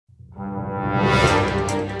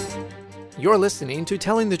You're listening to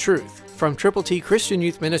Telling the Truth from Triple T Christian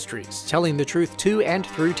Youth Ministries, telling the truth to and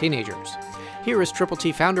through teenagers. Here is Triple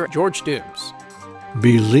T founder George Dooms.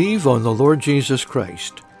 Believe on the Lord Jesus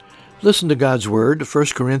Christ. Listen to God's Word,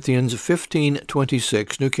 1 Corinthians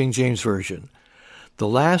 15:26, New King James Version. The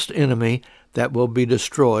last enemy that will be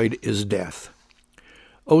destroyed is death.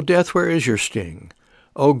 O death, where is your sting?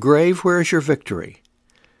 O grave, where is your victory?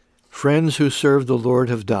 Friends who serve the Lord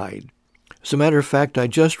have died. As a matter of fact, I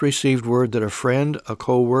just received word that a friend, a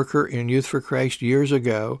co-worker in Youth for Christ years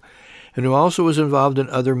ago, and who also was involved in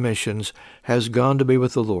other missions, has gone to be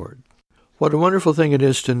with the Lord. What a wonderful thing it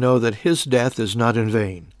is to know that his death is not in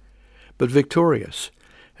vain, but victorious.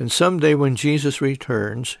 And someday when Jesus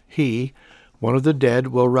returns, he, one of the dead,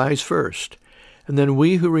 will rise first. And then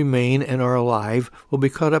we who remain and are alive will be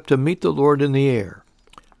caught up to meet the Lord in the air.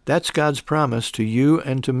 That's God's promise to you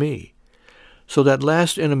and to me. So that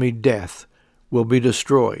last enemy, death, will be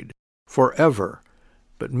destroyed forever.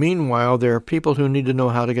 But meanwhile, there are people who need to know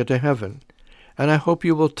how to get to heaven. And I hope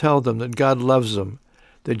you will tell them that God loves them,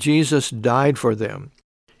 that Jesus died for them.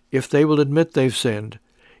 If they will admit they've sinned,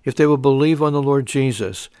 if they will believe on the Lord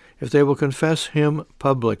Jesus, if they will confess him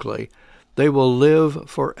publicly, they will live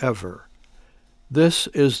forever. This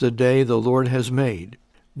is the day the Lord has made.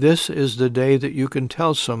 This is the day that you can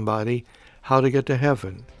tell somebody how to get to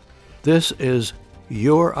heaven. This is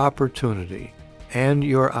your opportunity and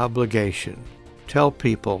your obligation. Tell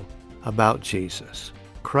people about Jesus.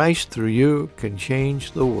 Christ through you can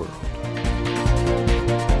change the world.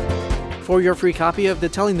 For your free copy of the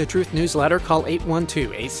Telling the Truth newsletter, call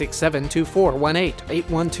 812-867-2418,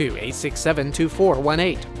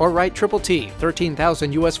 812-867-2418, or write Triple T,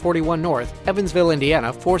 13,000 U.S. 41 North, Evansville,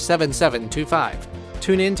 Indiana, 47725.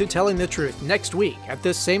 Tune in to Telling the Truth next week at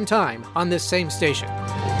this same time on this same station.